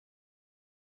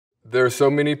There are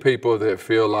so many people that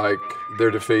feel like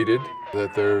they're defeated,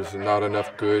 that there's not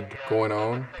enough good going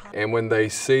on. And when they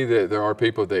see that there are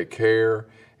people that care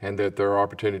and that there are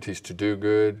opportunities to do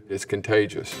good, it's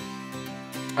contagious.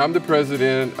 I'm the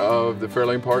president of the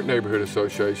Fairlane Park Neighborhood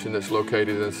Association that's located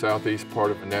in the southeast part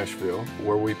of Nashville,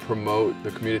 where we promote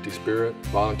the community spirit,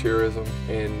 volunteerism,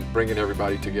 and bringing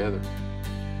everybody together.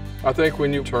 I think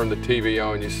when you turn the TV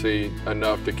on, you see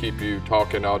enough to keep you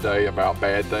talking all day about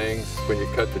bad things. When you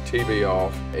cut the TV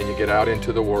off and you get out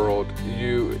into the world,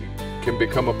 you can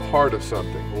become a part of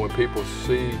something. When people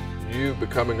see you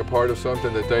becoming a part of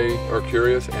something, that they are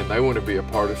curious and they want to be a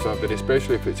part of something,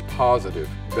 especially if it's positive,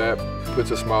 that puts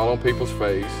a smile on people's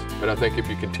face. And I think if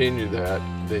you continue that,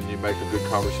 then you make a good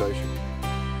conversation.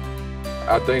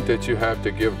 I think that you have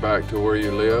to give back to where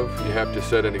you live. You have to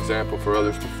set an example for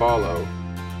others to follow.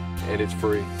 And it's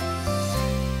free.